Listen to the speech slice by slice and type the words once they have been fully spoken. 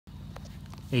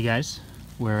Hey guys,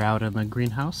 we're out in the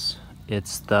greenhouse.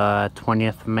 It's the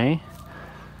 20th of May,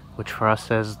 which for us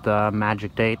is the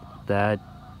magic date that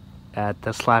at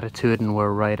this latitude, and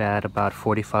we're right at about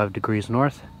 45 degrees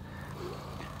north.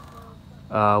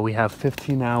 We have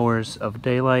 15 hours of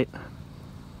daylight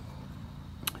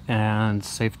and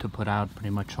safe to put out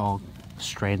pretty much all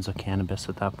strains of cannabis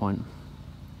at that point.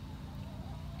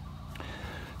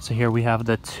 So here we have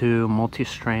the two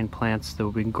multi-strain plants that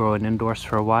we've been growing indoors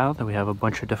for a while that we have a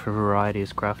bunch of different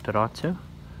varieties grafted onto.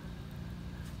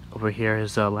 Over here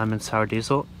is lemon sour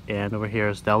diesel, and over here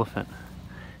is the elephant.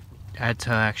 I had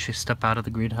to actually step out of the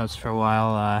greenhouse for a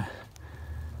while.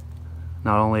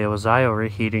 Not only was I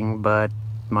overheating, but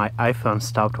my iPhone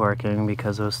stopped working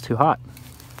because it was too hot.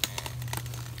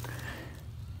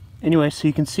 Anyway, so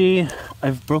you can see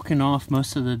I've broken off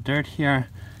most of the dirt here.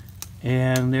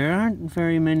 And there aren't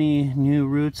very many new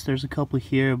roots. There's a couple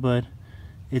here, but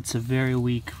it's a very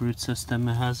weak root system.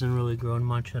 It hasn't really grown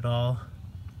much at all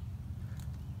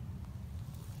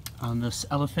on this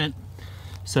elephant.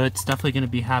 So it's definitely going to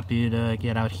be happy to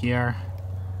get out here,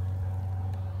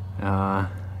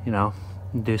 you know,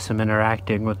 do some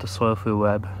interacting with the soil food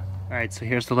web. Alright, so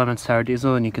here's the lemon sour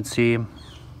diesel, and you can see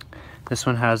this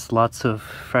one has lots of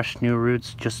fresh new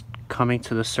roots just coming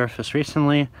to the surface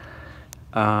recently.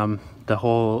 The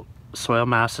whole soil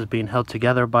mass is being held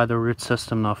together by the root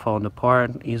system, not falling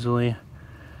apart easily. And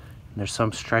there's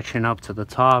some stretching up to the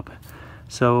top.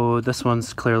 So this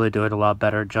one's clearly doing a lot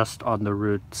better just on the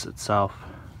roots itself.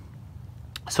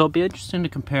 So it'll be interesting to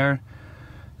compare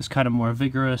this kind of more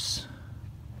vigorous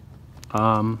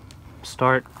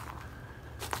start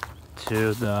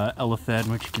to the elephant,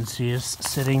 which you can see is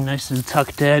sitting nice and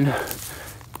tucked in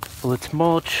full its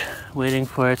mulch, waiting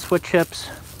for its wood chips.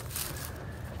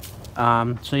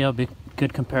 So yeah, it'll be a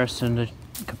good comparison to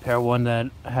compare one that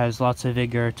has lots of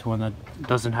vigor to one that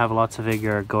doesn't have lots of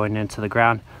vigor going into the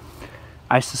ground.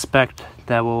 I suspect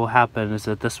that what will happen is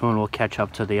that this one will catch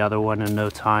up to the other one in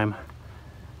no time.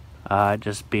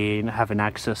 Just having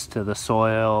access to the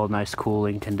soil, nice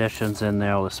cooling conditions in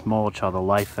there, all this mulch, all the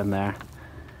life in there.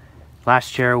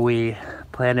 Last year we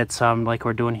planted some like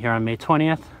we're doing here on May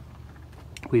 20th.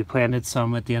 We planted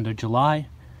some at the end of July.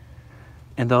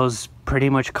 And those pretty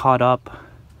much caught up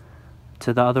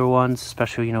to the other ones,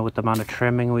 especially, you know, with the amount of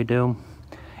trimming we do.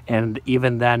 And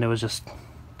even then it was just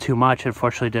too much.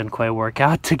 Unfortunately, it didn't quite work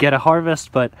out to get a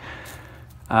harvest, but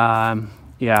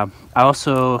yeah. I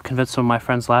also convinced some of my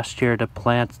friends last year to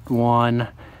plant one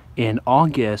in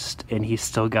August, and he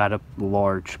still got a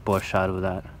large bush out of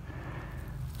that.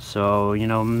 So, you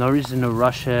know, no reason to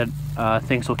rush it.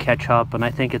 Things will catch up, and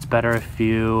I think it's better if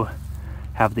you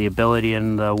have the ability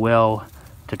and the will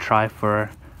to try for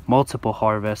multiple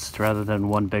harvests rather than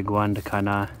one big one, to kind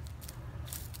of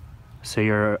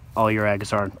so all your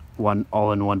eggs aren't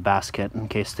all in one basket in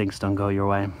case things don't go your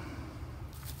way.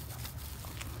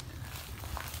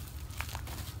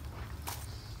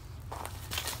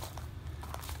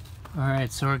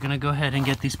 Alright, so we're gonna go ahead and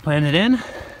get these planted in,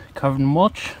 covered in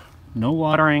mulch, no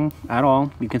watering at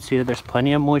all. You can see that there's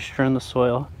plenty of moisture in the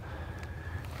soil.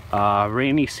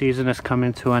 Rainy season is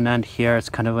coming to an end here. It's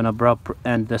kind of an abrupt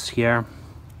end this year.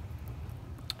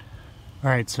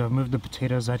 Alright, so I've moved the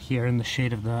potatoes out here in the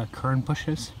shade of the currant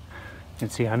bushes. You can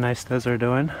see how nice those are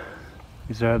doing.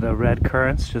 These are the red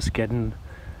currants just getting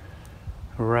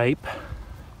ripe.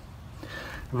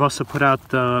 We've also put out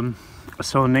the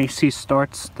Solanaceae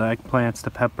starts, the eggplants,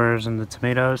 the peppers, and the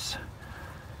tomatoes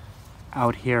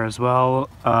out here as well.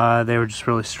 They were just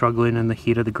really struggling in the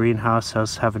heat of the greenhouse. I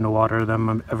was having to water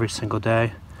them every single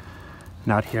day.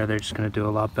 And out here they're just going to do a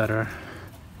lot better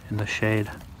in the shade.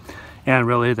 And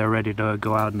really they're ready to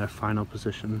go out in their final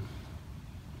position.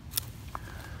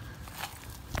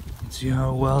 Let's see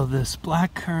how well this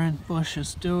black currant bush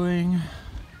is doing.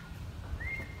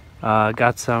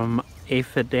 Got some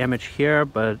aphid damage here,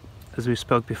 but as we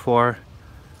spoke before,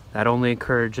 that only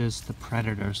encourages the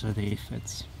predators or the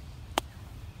aphids.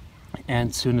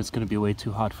 And soon it's going to be way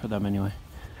too hot for them anyway.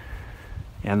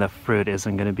 And the fruit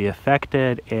isn't going to be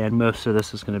affected, and most of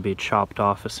this is going to be chopped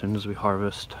off as soon as we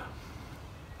harvest.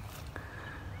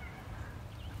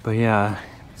 But yeah,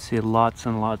 you can see lots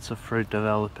and lots of fruit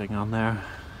developing on there.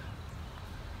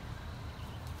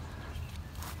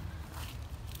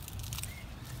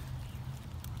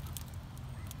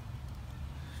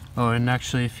 Oh, and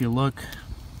actually if you look,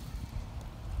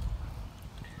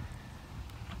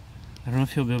 I don't know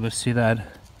if you'll be able to see that,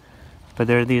 but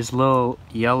there are these little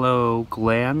yellow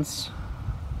glands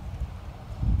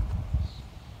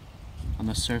on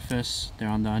the surface. They're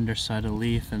on the underside of the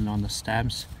leaf and on the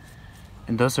stems.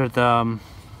 And those are the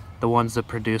ones that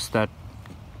produce that,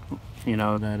 you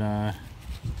know, that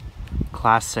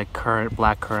classic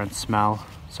blackcurrant smell.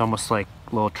 It's almost like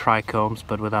little trichomes,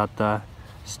 but without the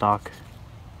stalk.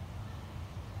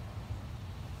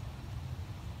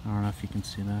 I don't know if you can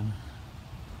see that.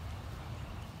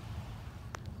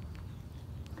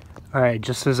 Alright,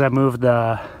 just as I move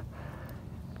the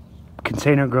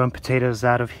container grown potatoes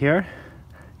out of here,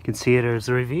 you can see it is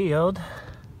revealed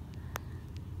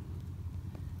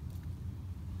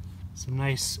some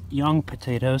nice young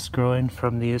potatoes growing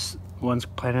from these ones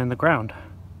planted in the ground.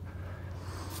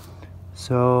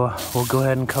 So we'll go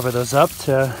ahead and cover those up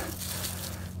to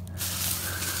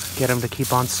get them to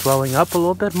keep on swelling up a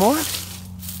little bit more.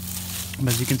 But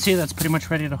as you can see, that's pretty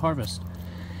much ready to harvest.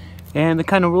 And the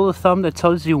kind of rule of thumb that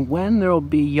tells you when there will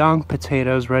be young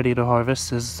potatoes ready to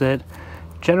harvest is that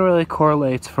generally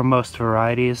correlates for most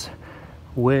varieties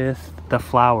with the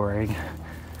flowering.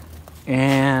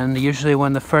 And usually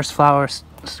when the first flower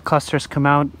clusters come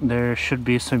out, there should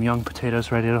be some young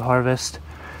potatoes ready to harvest.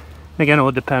 Again, it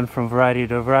will depend from variety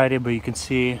to variety, but you can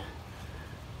see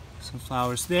some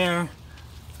flowers there,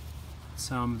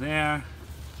 some there.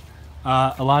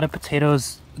 A lot of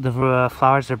potatoes, the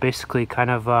flowers are basically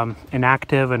kind of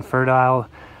inactive and fertile.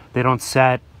 They don't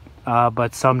set,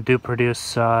 but some do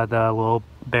produce the little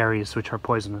berries, which are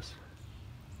poisonous.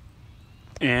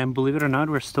 And believe it or not,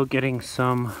 we're still getting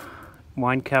some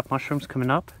wine cap mushrooms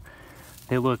coming up.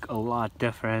 They look a lot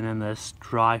different in this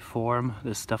dry form.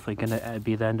 This is definitely going to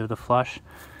be the end of the flush.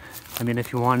 I mean,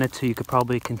 if you wanted to, you could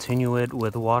probably continue it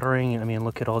with watering. I mean,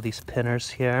 look at all these pinners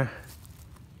here.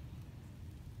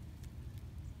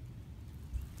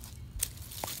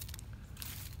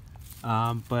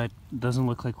 But it doesn't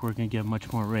look like we're going to get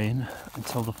much more rain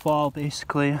until the fall,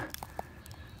 basically.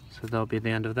 So that'll be the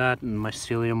end of that, and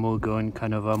mycelium will go in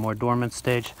kind of a more dormant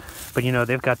stage. But you know,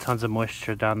 they've got tons of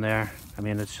moisture down there. I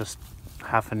mean, it's just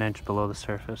half an inch below the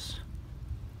surface.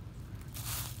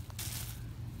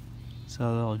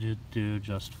 So they'll do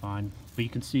just fine. But you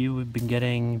can see we've been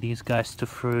getting these guys to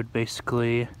fruit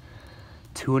basically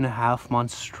 2.5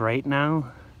 months straight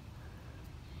now.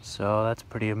 So that's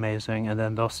pretty amazing. And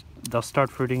then they'll start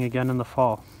fruiting again in the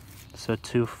fall. So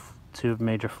two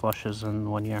major flushes in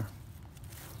 1 year.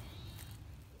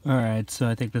 Alright, so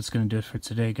I think that's going to do it for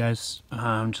today, guys.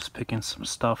 I'm just picking some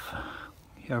stuff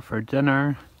here for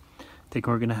dinner. I think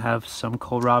we're going to have some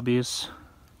kohlrabis.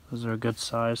 Those are a good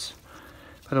size.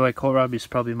 By the way, kohlrabi is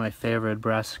probably my favorite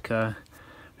brassica.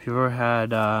 If you've ever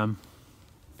had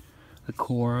the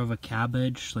core of a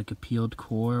cabbage, like a peeled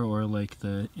core, or like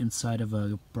the inside of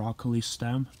a broccoli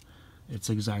stem,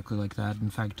 it's exactly like that. In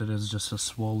fact, it is just a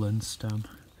swollen stem.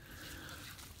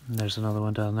 And there's another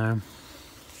one down there.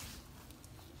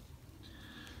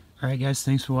 Alright guys,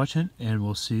 thanks for watching, and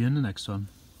we'll see you in the next one.